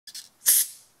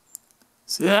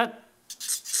See that?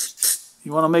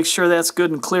 You want to make sure that's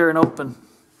good and clear and open.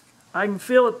 I can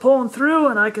feel it pulling through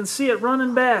and I can see it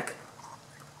running back.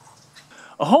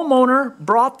 A homeowner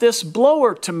brought this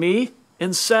blower to me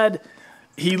and said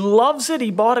he loves it.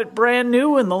 He bought it brand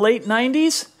new in the late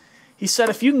 90s. He said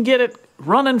if you can get it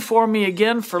running for me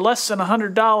again for less than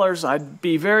 $100, I'd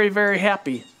be very, very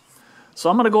happy. So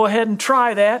I'm going to go ahead and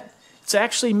try that. It's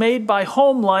actually made by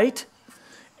Home Light.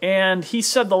 And he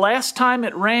said the last time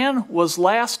it ran was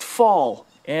last fall.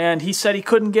 And he said he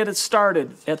couldn't get it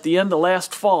started at the end of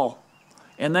last fall.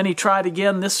 And then he tried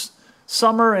again this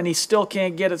summer and he still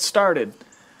can't get it started.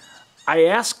 I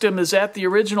asked him, is that the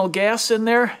original gas in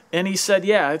there? And he said,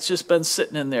 yeah, it's just been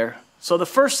sitting in there. So the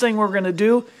first thing we're going to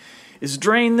do is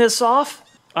drain this off.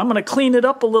 I'm going to clean it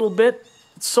up a little bit.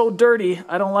 It's so dirty.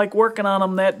 I don't like working on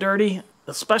them that dirty,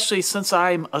 especially since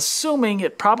I'm assuming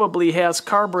it probably has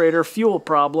carburetor fuel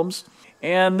problems.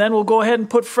 And then we'll go ahead and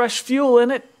put fresh fuel in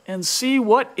it and see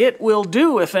what it will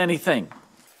do, if anything.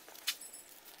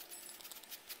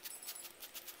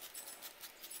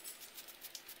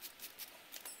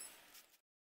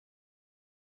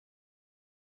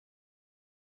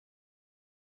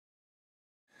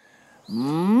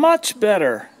 Much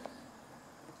better.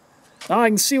 Now I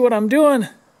can see what I'm doing.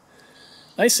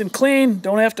 Nice and clean,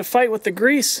 don't have to fight with the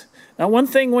grease. Now one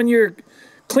thing when you're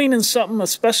cleaning something,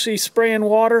 especially spraying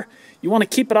water, you want to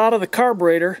keep it out of the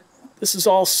carburetor. This is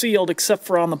all sealed except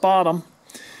for on the bottom,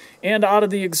 and out of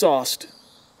the exhaust.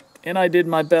 And I did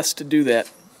my best to do that.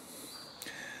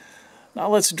 Now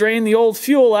let's drain the old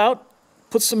fuel out,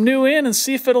 put some new in and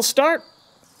see if it'll start.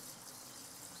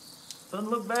 Doesn't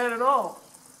look bad at all.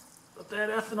 But that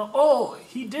ethanol, oh,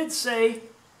 he did say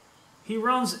he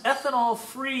runs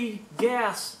ethanol-free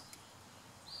gas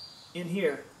in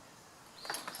here.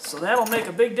 So that'll make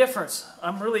a big difference.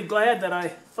 I'm really glad that I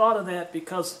thought of that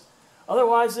because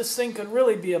otherwise this thing could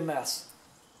really be a mess.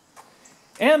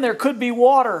 And there could be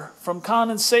water from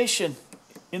condensation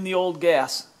in the old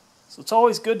gas. So it's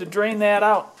always good to drain that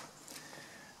out.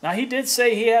 Now he did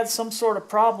say he had some sort of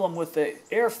problem with the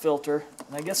air filter,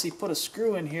 and I guess he put a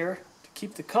screw in here to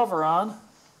keep the cover on.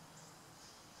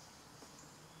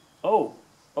 Oh,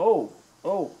 oh,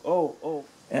 oh, oh, oh.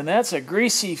 And that's a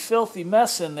greasy, filthy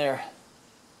mess in there.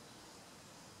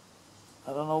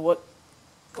 I don't know what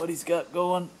he's got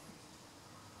going.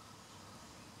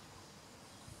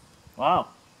 Wow.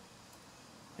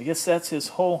 I guess that's his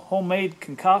whole homemade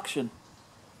concoction.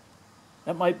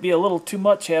 That might be a little too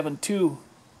much having two.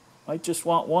 Might just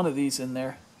want one of these in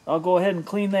there. I'll go ahead and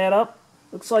clean that up.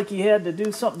 Looks like he had to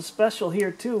do something special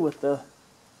here too with the...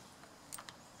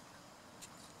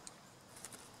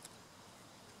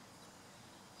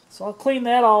 So I'll clean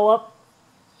that all up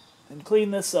and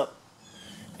clean this up.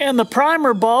 And the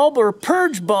primer bulb or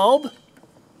purge bulb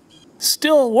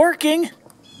still working. A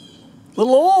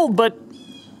little old, but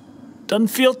doesn't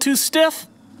feel too stiff.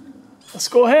 Let's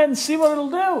go ahead and see what it'll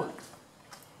do.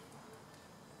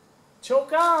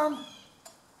 Choke on.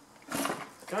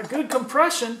 Got good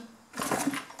compression.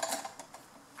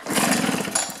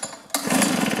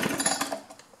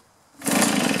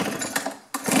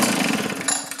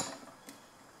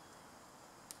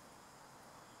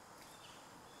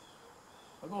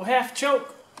 I'll go half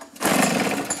choke.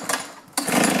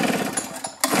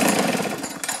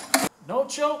 No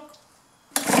choke.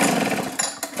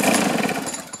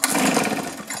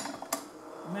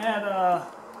 I'm at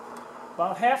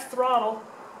about half throttle.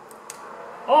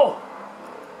 Oh!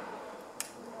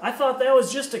 I thought that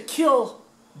was just a kill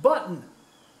button,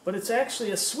 but it's actually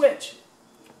a switch.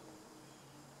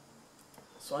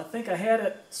 So I think I had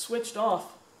it switched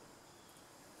off.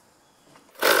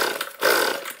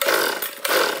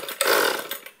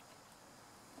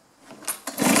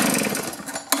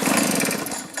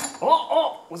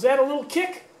 Oh, was that a little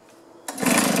kick?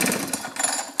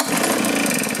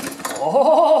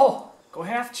 Oh, go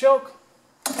half choke.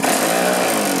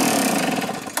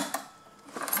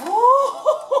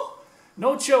 Oh,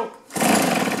 no choke.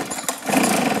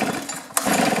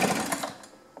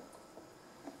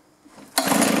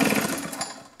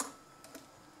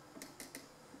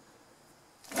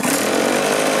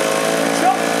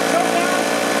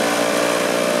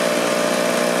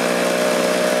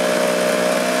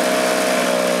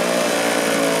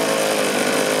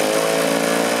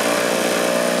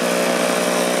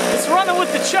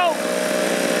 With the choke,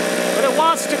 but it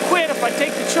wants to quit if I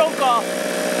take the choke off.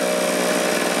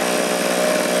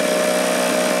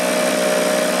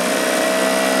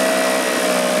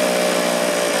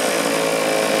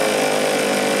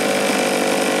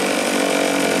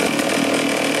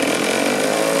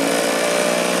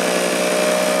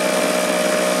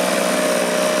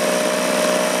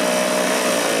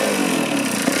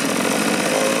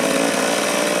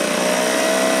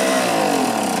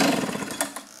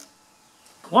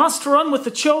 wants to run with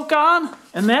the choke on,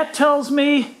 and that tells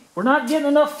me we're not getting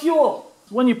enough fuel.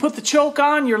 When you put the choke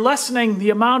on, you're lessening the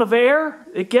amount of air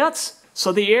it gets,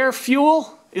 so the air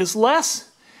fuel is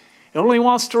less. It only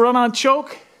wants to run on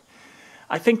choke.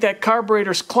 I think that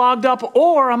carburetor's clogged up,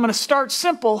 or I'm going to start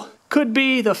simple. Could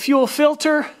be the fuel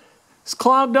filter is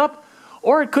clogged up,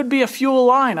 or it could be a fuel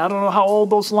line. I don't know how old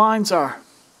those lines are.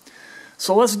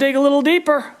 So let's dig a little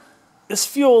deeper. This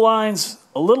fuel line's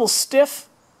a little stiff,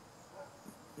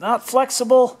 not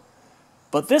flexible,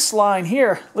 but this line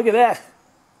here, look at that.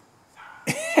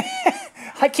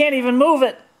 I can't even move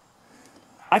it.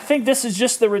 I think this is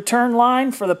just the return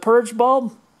line for the purge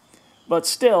bulb, but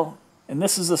still, and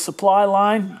this is the supply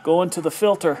line going to the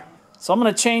filter. So I'm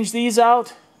going to change these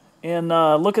out and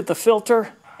look at the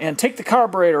filter and take the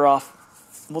carburetor off.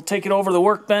 We'll take it over the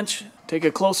workbench, take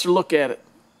a closer look at it.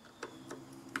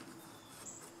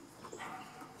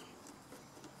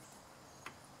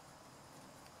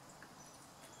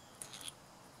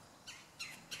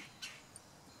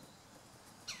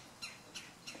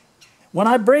 When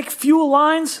I break fuel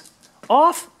lines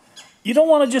off, you don't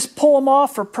want to just pull them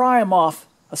off or pry them off.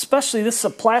 Especially this is a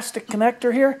plastic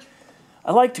connector here.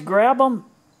 I like to grab them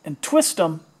and twist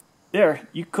them. There,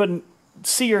 you couldn't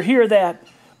see or hear that,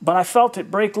 but I felt it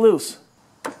break loose.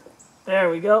 There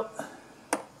we go.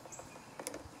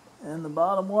 And the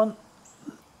bottom one.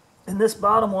 And this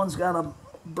bottom one's got a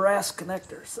brass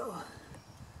connector, so.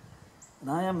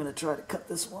 And I am going to try to cut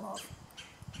this one off.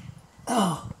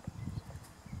 Oh.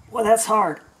 Well, that's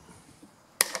hard.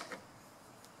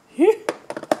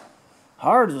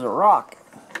 Hard as a rock.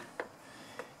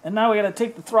 And now we got to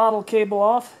take the throttle cable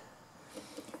off.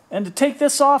 And to take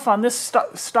this off on this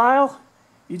style,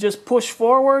 you just push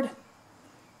forward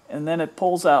and then it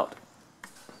pulls out.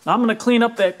 Now I'm going to clean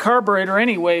up that carburetor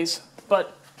anyways,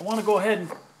 but I want to go ahead and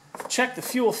check the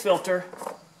fuel filter.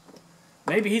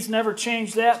 Maybe he's never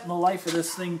changed that in the life of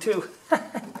this thing too.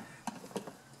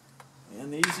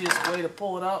 And the easiest way to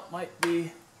pull it out might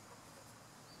be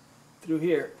through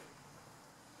here.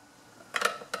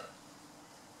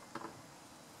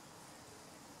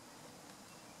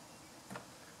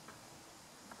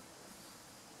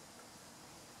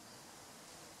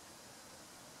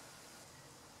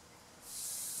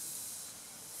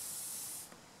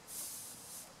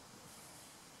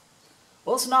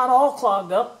 Well, it's not all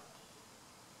clogged up.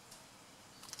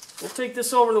 We'll take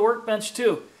this over to the workbench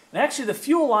too. And actually the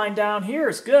fuel line down here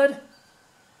is good.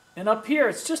 And up here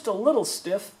it's just a little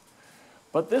stiff.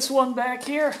 But this one back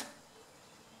here,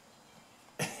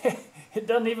 it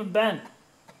doesn't even bend.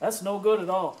 That's no good at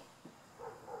all.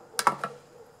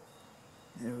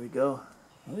 There we go.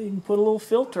 Well, you can put a little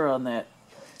filter on that.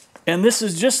 And this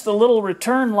is just the little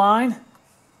return line.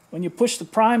 When you push the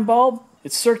prime bulb,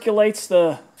 it circulates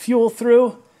the fuel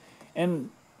through and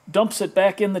dumps it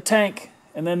back in the tank.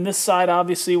 And then this side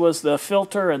obviously was the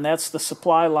filter, and that's the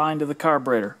supply line to the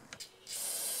carburetor.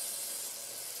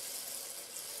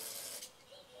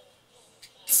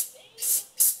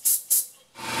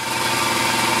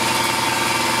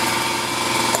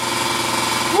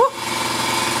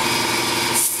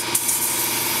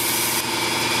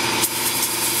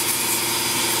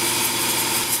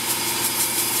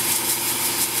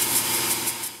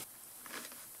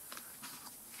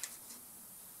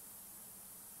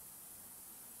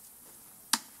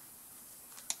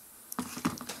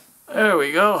 There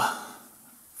we go.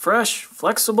 Fresh,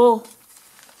 flexible.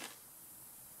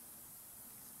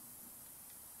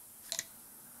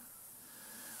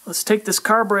 Let's take this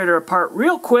carburetor apart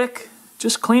real quick.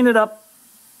 Just clean it up.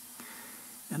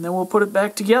 And then we'll put it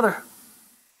back together.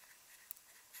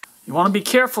 You want to be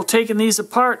careful taking these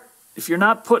apart. If you're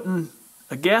not putting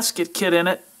a gasket kit in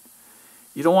it,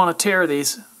 you don't want to tear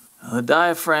these. The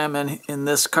diaphragm in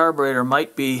this carburetor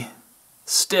might be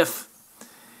stiff.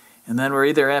 And then we're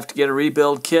either have to get a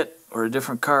rebuild kit or a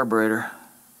different carburetor.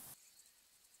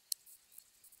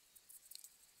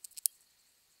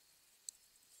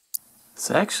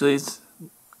 It's actually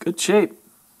good shape.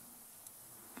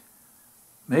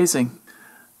 Amazing.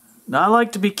 Now I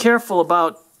like to be careful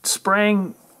about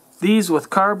spraying these with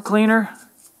carb cleaner.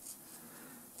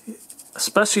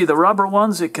 Especially the rubber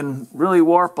ones, it can really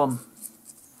warp them.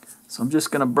 So I'm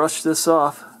just going to brush this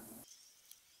off.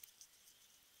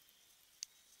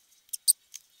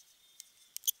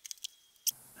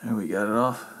 There we got it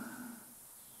off.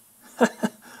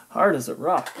 Hard as a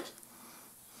rock.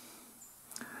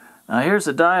 Now here's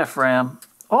the diaphragm.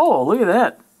 Oh, look at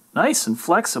that. Nice and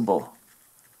flexible.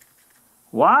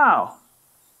 Wow.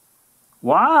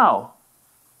 Wow.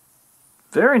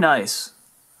 Very nice.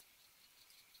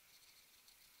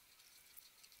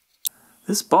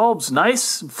 This bulb's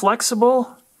nice and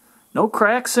flexible. No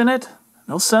cracks in it.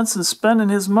 No sense in spending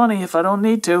his money if I don't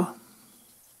need to.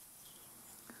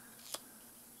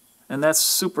 And that's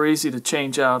super easy to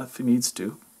change out if he needs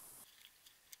to.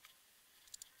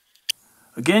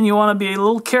 Again, you want to be a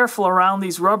little careful around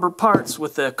these rubber parts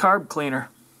with the carb cleaner.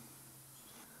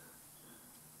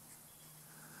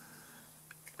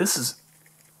 This is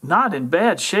not in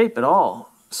bad shape at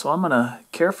all, so I'm going to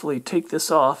carefully take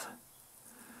this off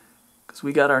because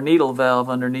we got our needle valve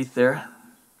underneath there.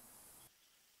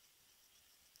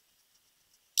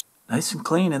 Nice and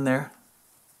clean in there.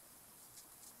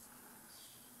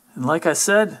 And like I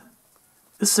said,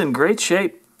 this is in great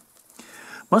shape.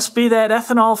 Must be that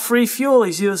ethanol-free fuel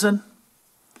he's using.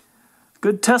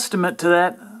 Good testament to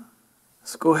that.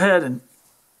 Let's go ahead and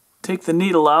take the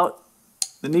needle out.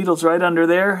 The needle's right under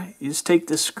there. You just take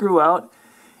this screw out.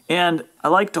 And I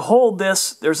like to hold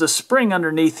this. There's a spring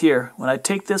underneath here. When I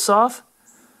take this off,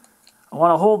 I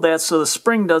want to hold that so the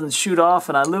spring doesn't shoot off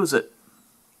and I lose it.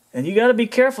 And you got to be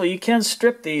careful. You can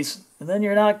strip these, and then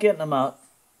you're not getting them out.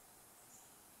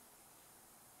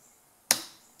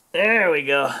 There we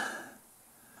go.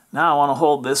 Now I want to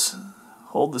hold this,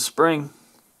 hold the spring.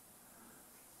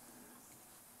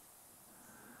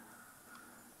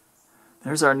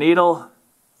 There's our needle.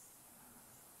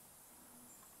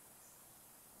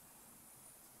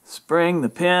 Spring, the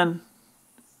pin.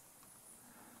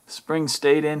 Spring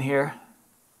stayed in here.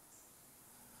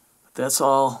 But that's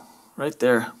all right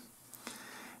there.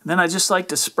 And then I just like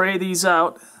to spray these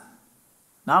out.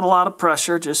 Not a lot of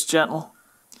pressure, just gentle.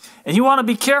 And you want to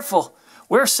be careful.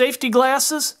 Wear safety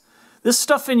glasses. This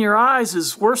stuff in your eyes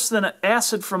is worse than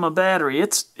acid from a battery.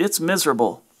 It's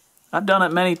miserable. I've done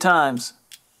it many times.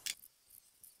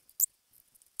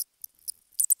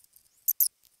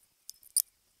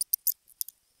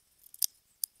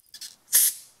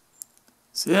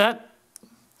 See that?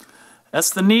 That's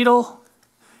the needle,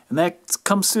 and that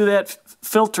comes through that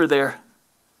filter there.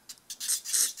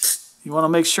 You want to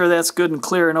make sure that's good and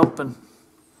clear and open.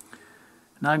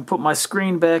 Now I can put my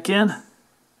screen back in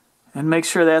and make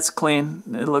sure that's clean.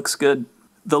 It looks good.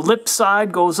 The lip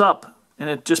side goes up and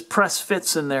it just press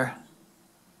fits in there.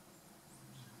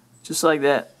 Just like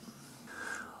that.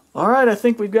 Alright, I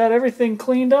think we've got everything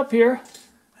cleaned up here.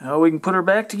 Now we can put her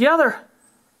back together.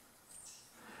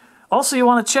 Also, you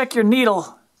want to check your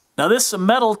needle. Now this is a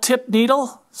metal tipped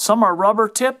needle. Some are rubber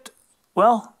tipped.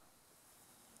 Well,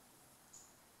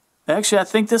 actually I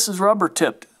think this is rubber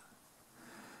tipped.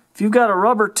 If you've got a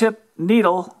rubber tipped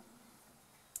needle,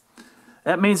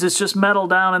 that means it's just metal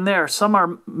down in there. Some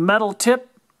are metal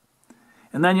tipped,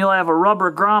 and then you'll have a rubber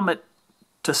grommet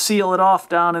to seal it off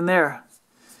down in there.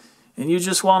 And you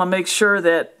just want to make sure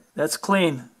that that's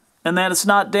clean and that it's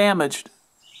not damaged.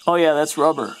 Oh yeah, that's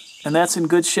rubber. And that's in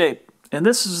good shape. And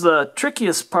this is the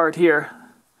trickiest part here.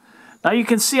 Now you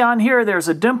can see on here there's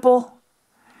a dimple,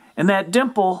 and that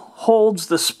dimple holds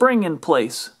the spring in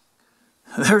place.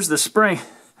 There's the spring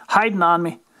hiding on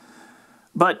me.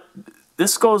 But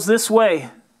this goes this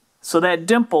way, so that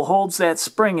dimple holds that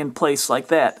spring in place like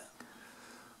that.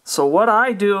 So what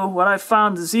I do, what I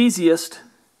found is easiest,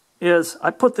 is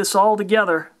I put this all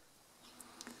together.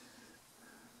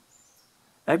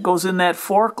 That goes in that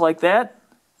fork like that.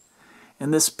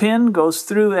 And this pin goes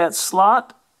through that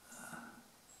slot,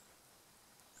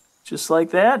 just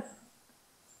like that.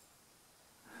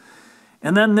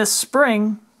 And then this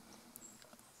spring,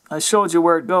 I showed you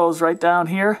where it goes, right down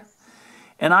here.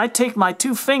 And I take my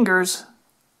two fingers,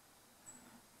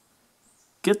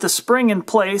 get the spring in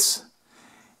place,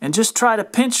 and just try to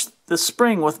pinch the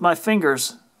spring with my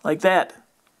fingers, like that.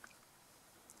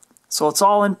 So it's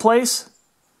all in place.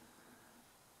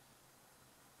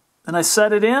 Then I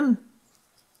set it in.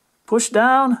 Push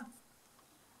down,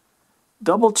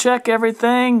 double check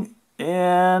everything,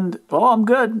 and oh, I'm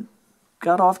good.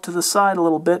 Got off to the side a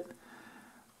little bit.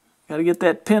 Got to get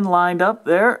that pin lined up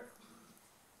there.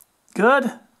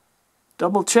 Good.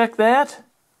 Double check that.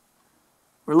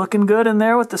 We're looking good in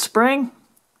there with the spring.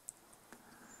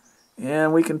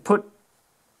 And we can put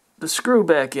the screw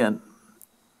back in.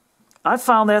 I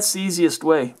found that's the easiest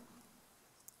way.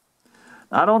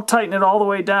 I don't tighten it all the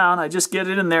way down. I just get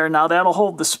it in there. Now that'll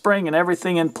hold the spring and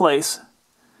everything in place.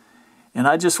 And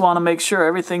I just want to make sure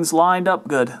everything's lined up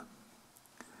good.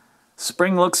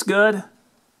 Spring looks good.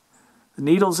 The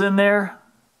needle's in there.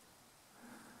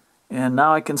 And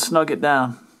now I can snug it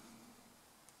down.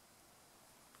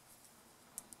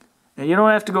 And you don't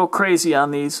have to go crazy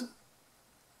on these.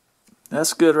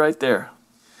 That's good right there.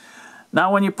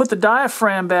 Now when you put the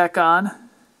diaphragm back on,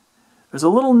 there's a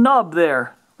little nub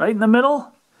there. Right in the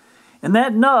middle, and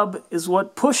that nub is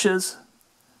what pushes,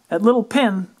 that little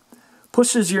pin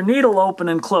pushes your needle open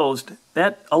and closed.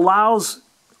 That allows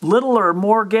little or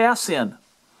more gas in.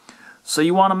 So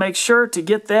you want to make sure to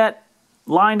get that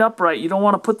lined up right. You don't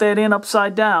want to put that in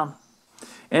upside down.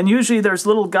 And usually there's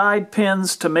little guide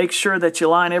pins to make sure that you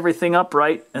line everything up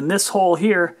right. And this hole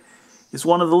here is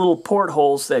one of the little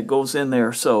portholes that goes in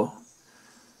there. So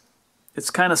it's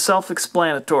kind of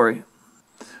self-explanatory.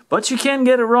 But you can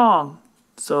get it wrong.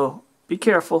 So be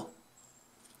careful.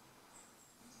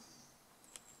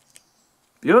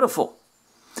 Beautiful.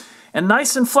 And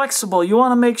nice and flexible. You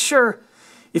want to make sure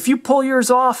if you pull yours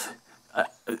off,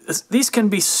 these can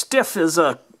be stiff as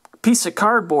a piece of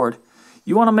cardboard.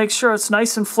 You want to make sure it's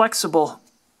nice and flexible.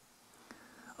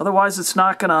 Otherwise, it's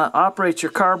not going to operate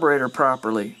your carburetor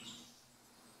properly.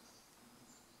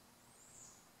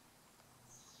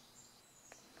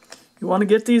 You want to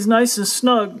get these nice and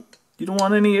snug. You don't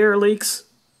want any air leaks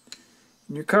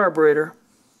in your carburetor.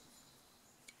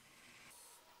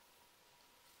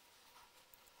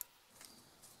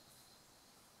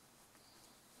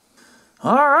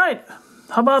 All right,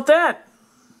 how about that?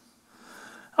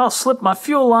 I'll slip my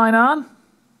fuel line on.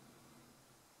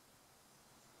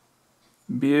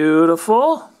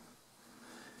 Beautiful.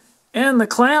 And the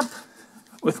clamp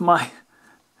with my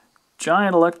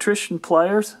giant electrician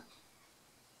pliers.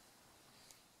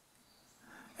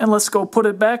 And let's go put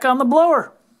it back on the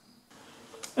blower.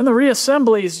 And the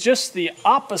reassembly is just the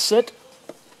opposite.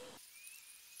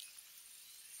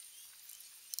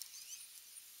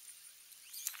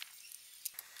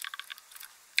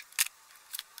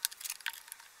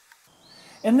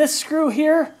 And this screw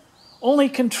here only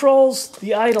controls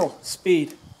the idle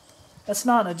speed. That's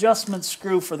not an adjustment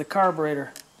screw for the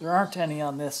carburetor. There aren't any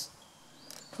on this.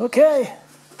 Okay,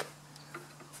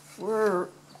 we're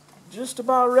just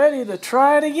about ready to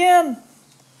try it again.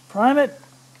 Prime it.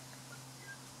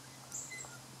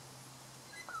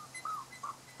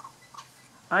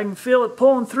 I can feel it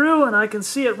pulling through and I can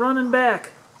see it running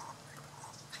back.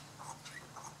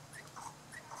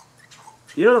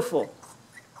 Beautiful.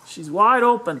 She's wide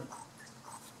open.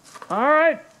 All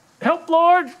right, help,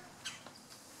 Lord.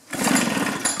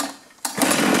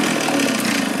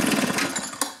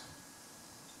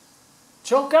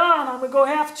 Choke on. I'm going to go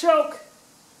half choke.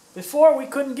 Before, we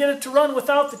couldn't get it to run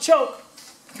without the choke.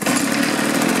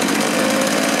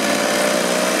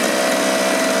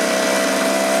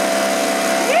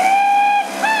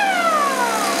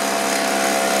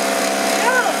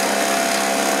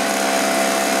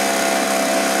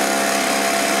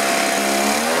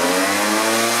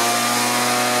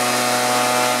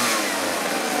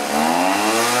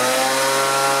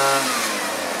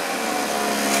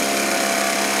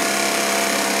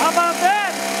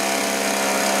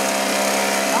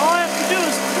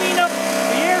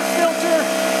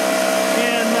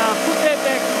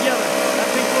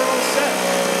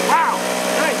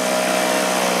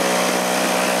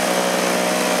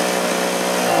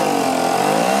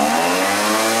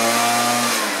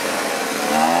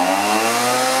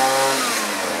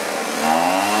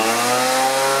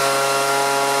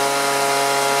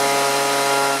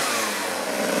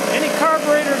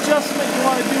 Adjustment you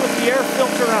want to do with the air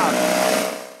filter on.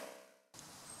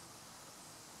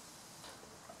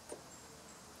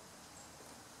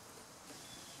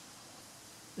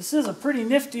 This is a pretty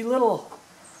nifty little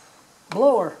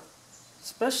blower,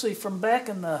 especially from back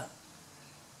in the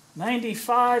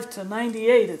 95 to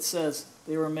 98 it says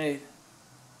they were made.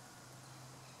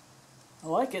 I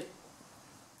like it.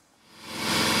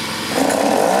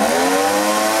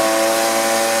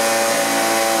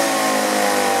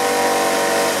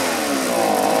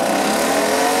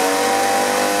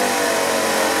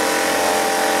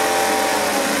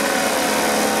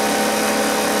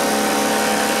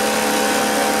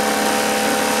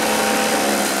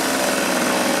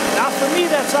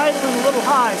 That's idling a little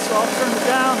high, so I'll turn it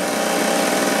down,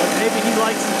 but maybe he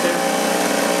likes it there.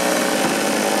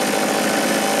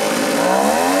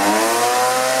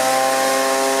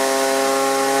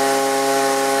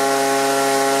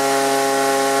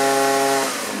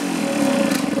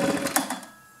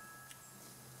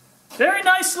 Very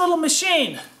nice little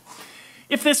machine.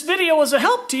 If this video was a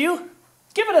help to you,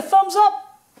 give it a thumbs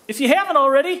up. If you haven't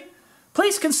already,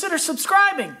 please consider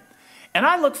subscribing. And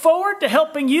I look forward to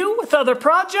helping you with other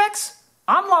projects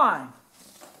online.